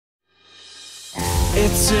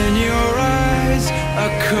It's in your eyes, a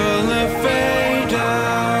color fade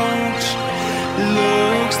out.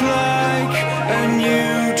 Looks like a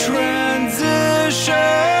new transition.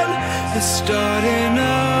 It's starting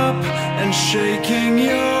up and shaking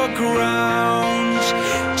your ground,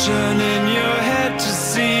 turning your head to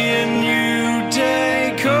see a new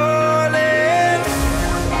day calling.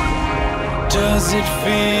 Does it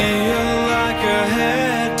feel like a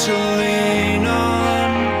head to lean on?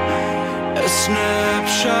 A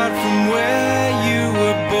snapshot from where you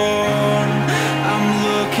were born. I'm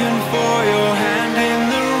looking for your hand in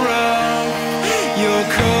the rough. You're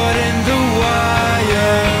caught in the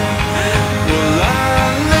wire. Will I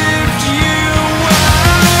lift you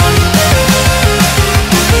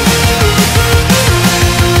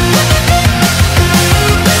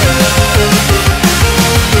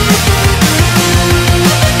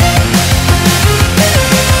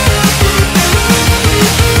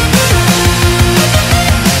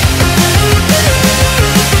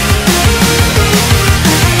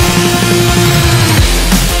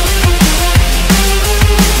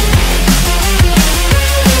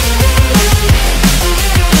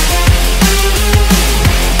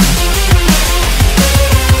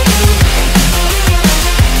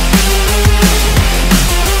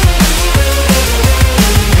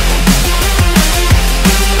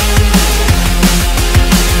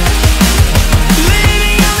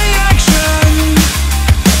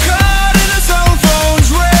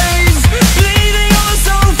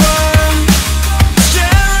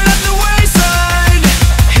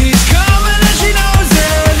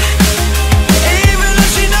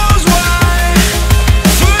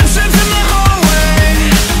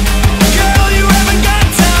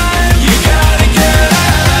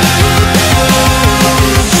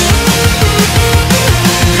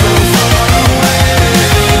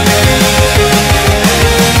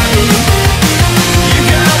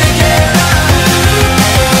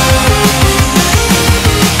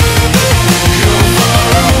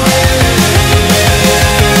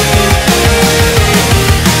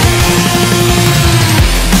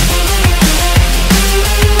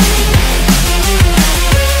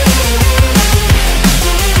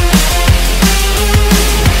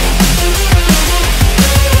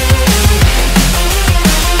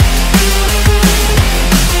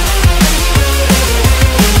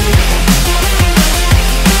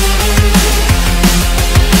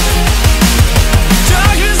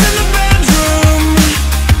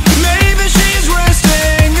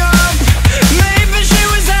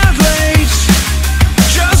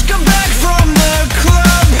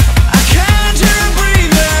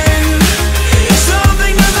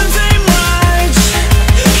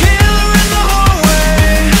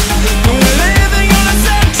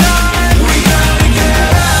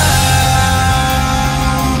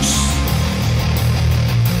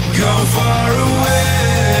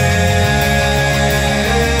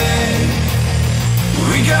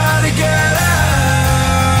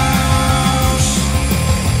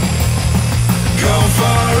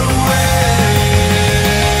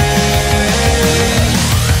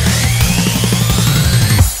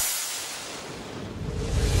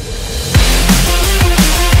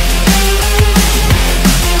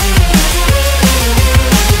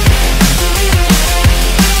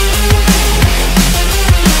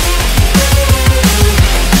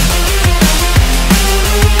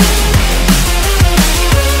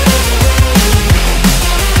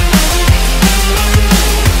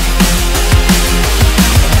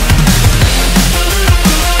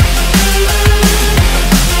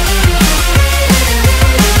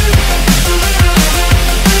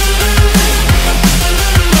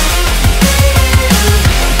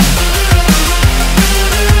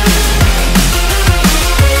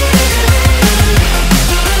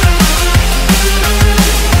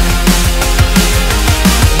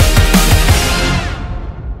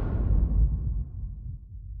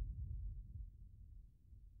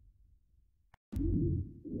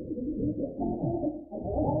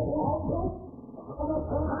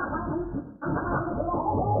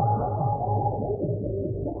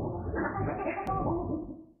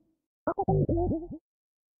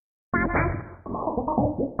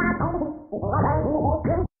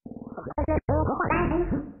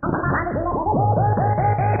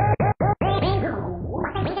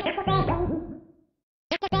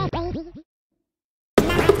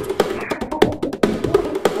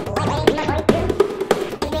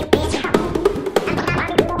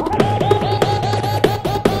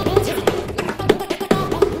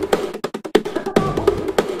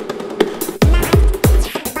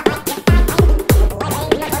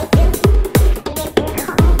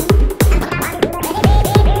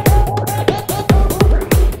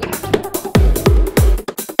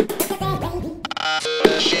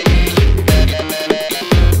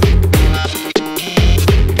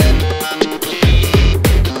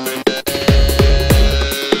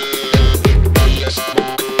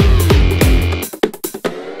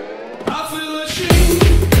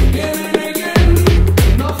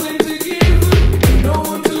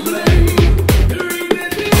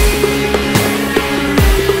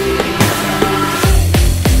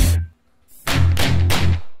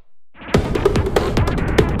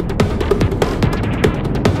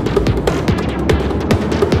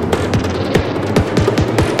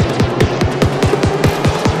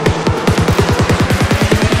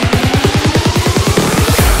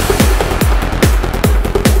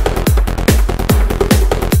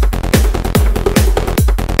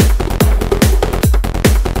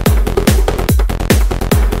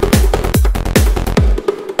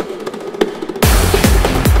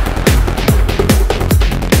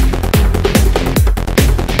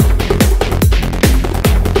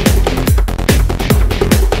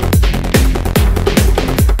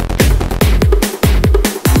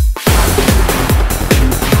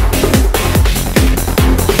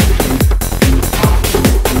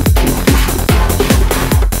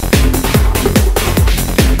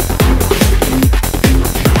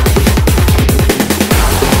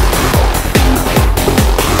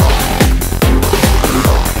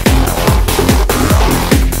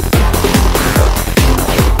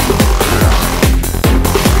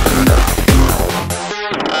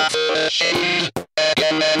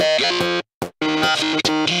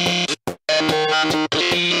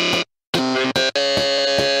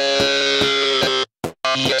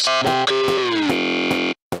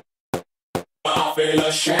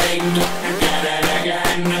ashamed again and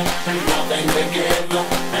again. Nothing to give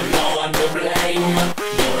and no one to blame.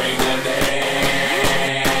 During the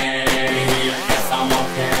day, yes, I'm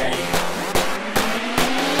okay.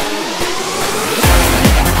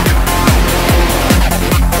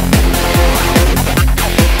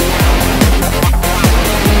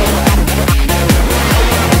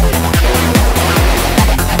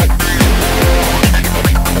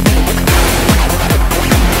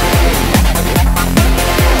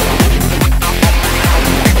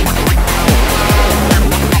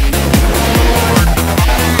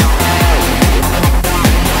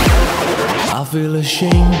 I feel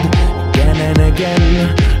ashamed again and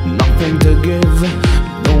again. Nothing to give,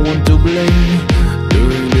 no one to blame.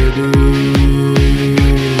 During the day,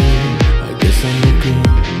 I guess I'm okay.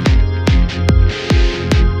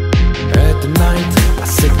 At the night, I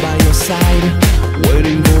sit by your side,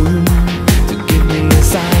 waiting for you to give me a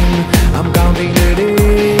sign. I'm counting the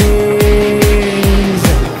days,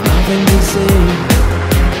 nothing to say.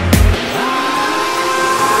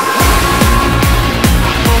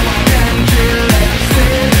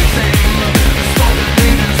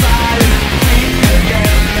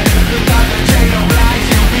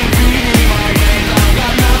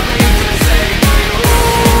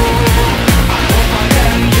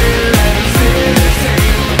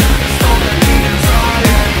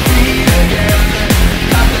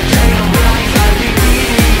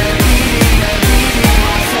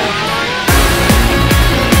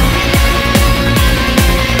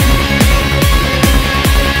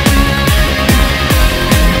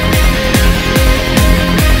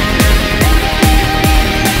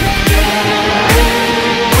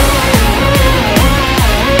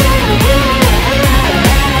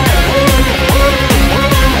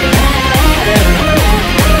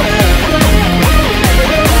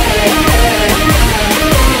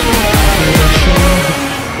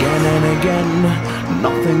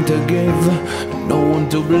 Nothing to give, no one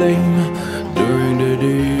to blame. During the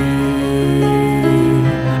day,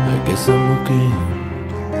 I guess I'm okay.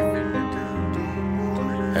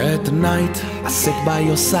 At the night, I sit by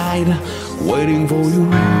your side, waiting for you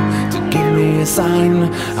to give me a sign.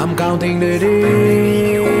 I'm counting the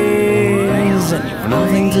days, and you've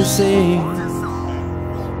nothing to say.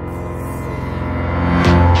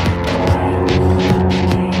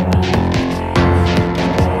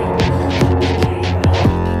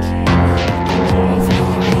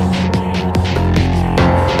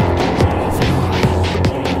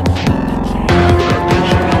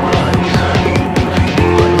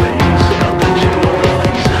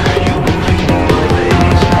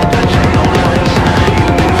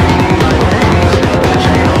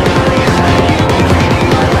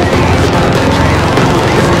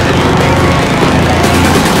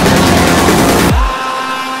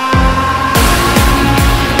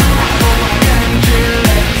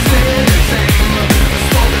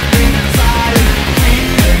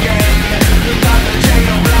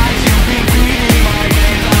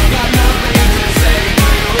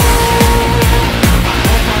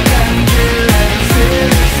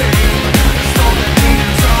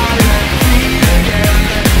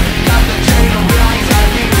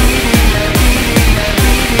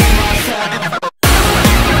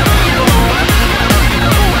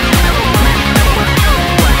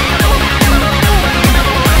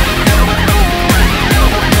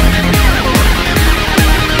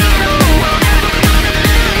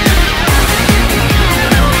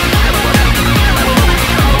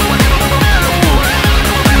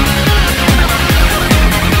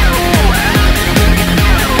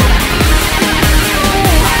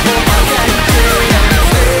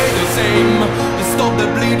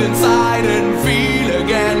 Inside and feel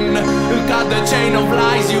again. Got the chain of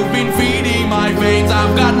lies you've been feeding my veins.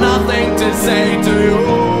 I've got nothing to say to you.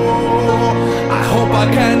 I hope I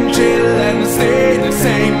can chill and stay the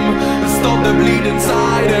same. Stop the bleed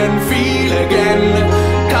inside and feel again.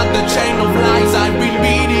 Cut the chain of lies I've been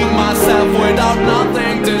beating myself without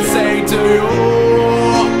nothing to say to you.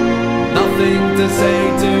 Nothing to say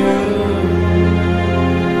to you.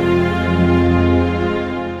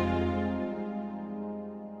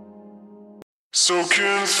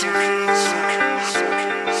 Soaking through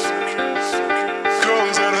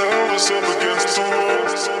colors that held us up against the wall.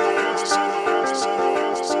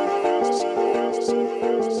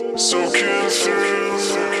 Soaking through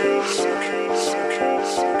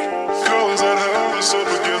colors that held us up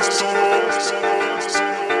against the wall.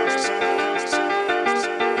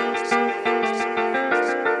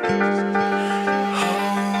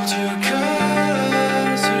 Hold your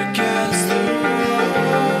colors against the wall.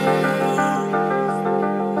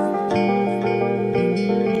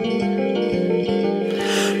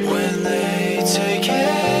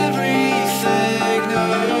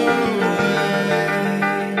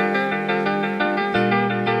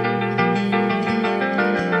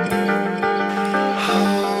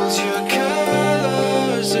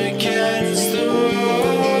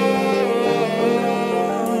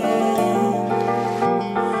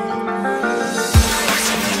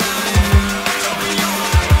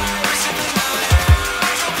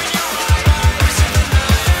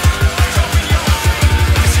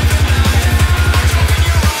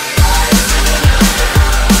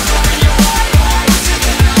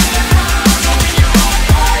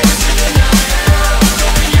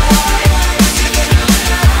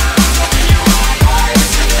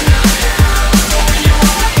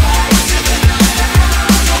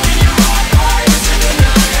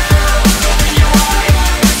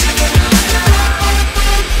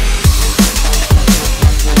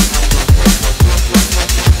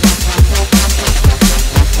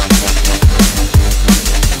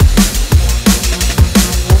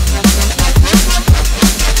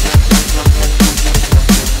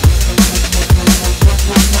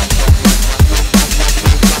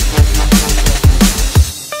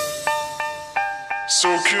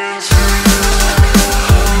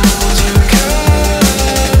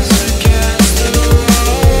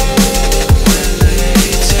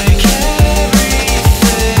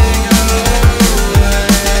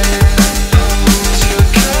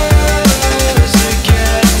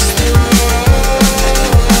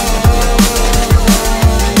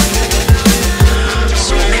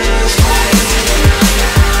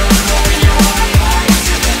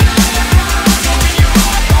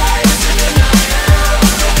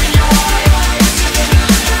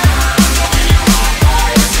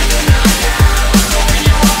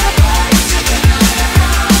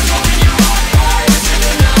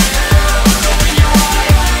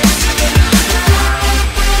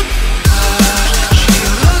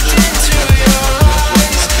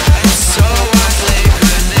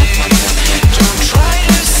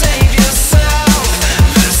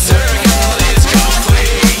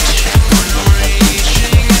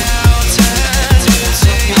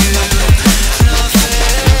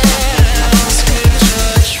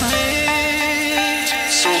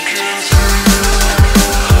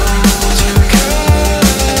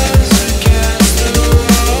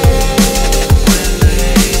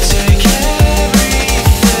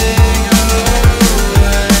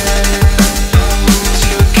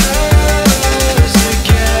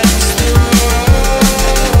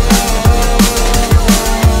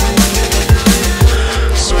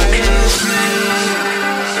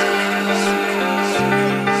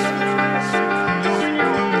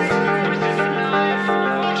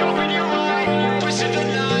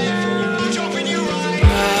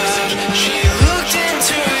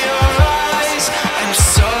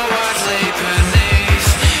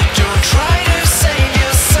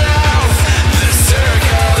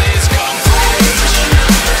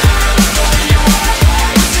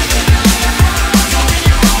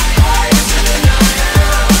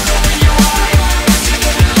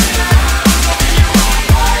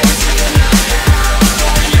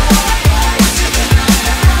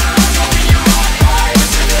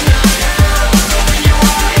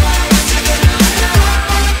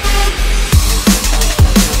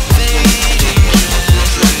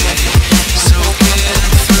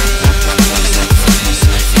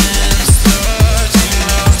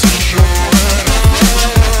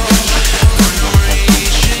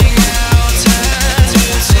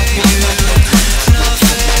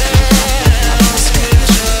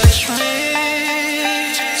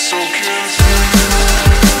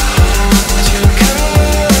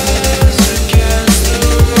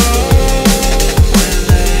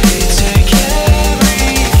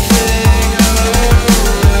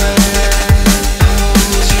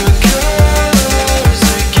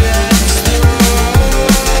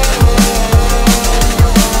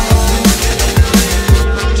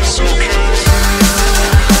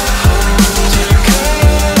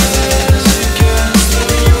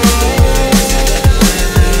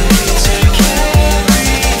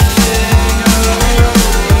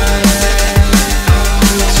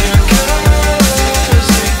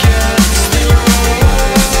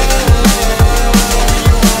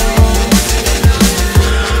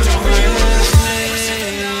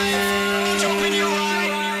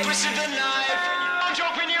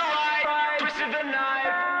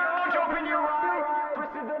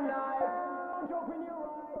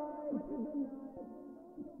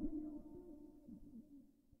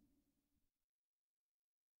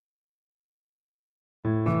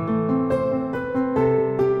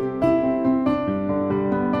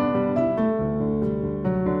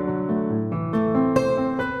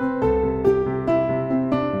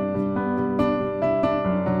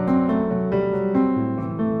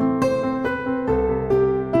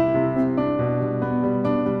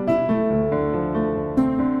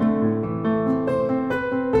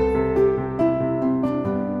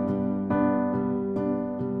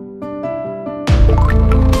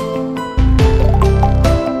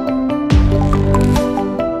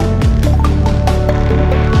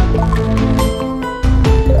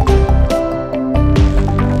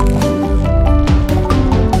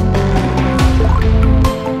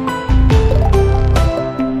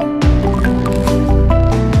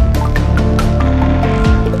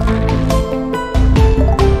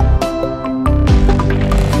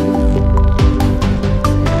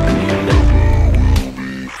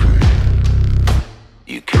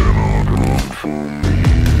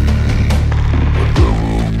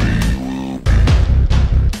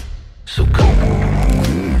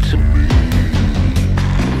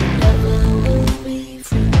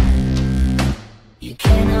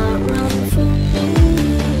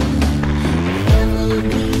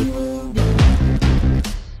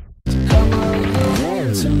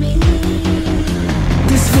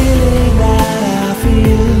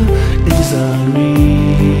 unreal.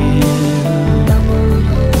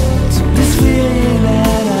 This feeling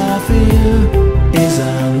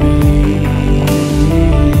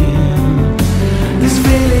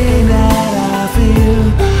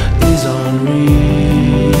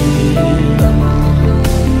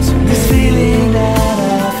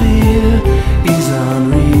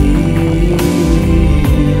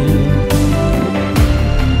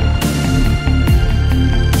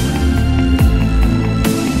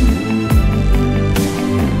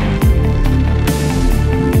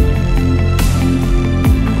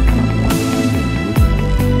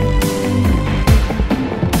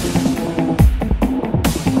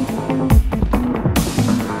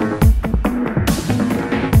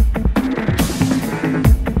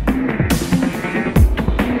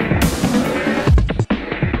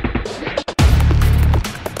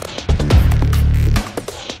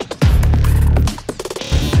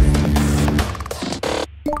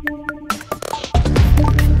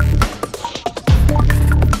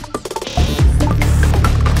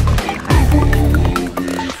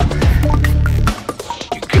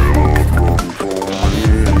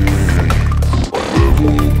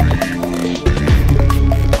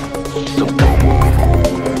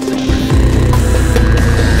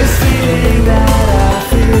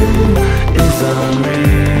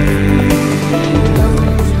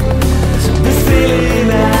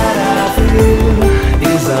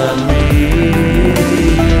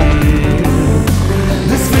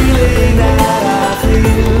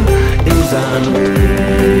mind.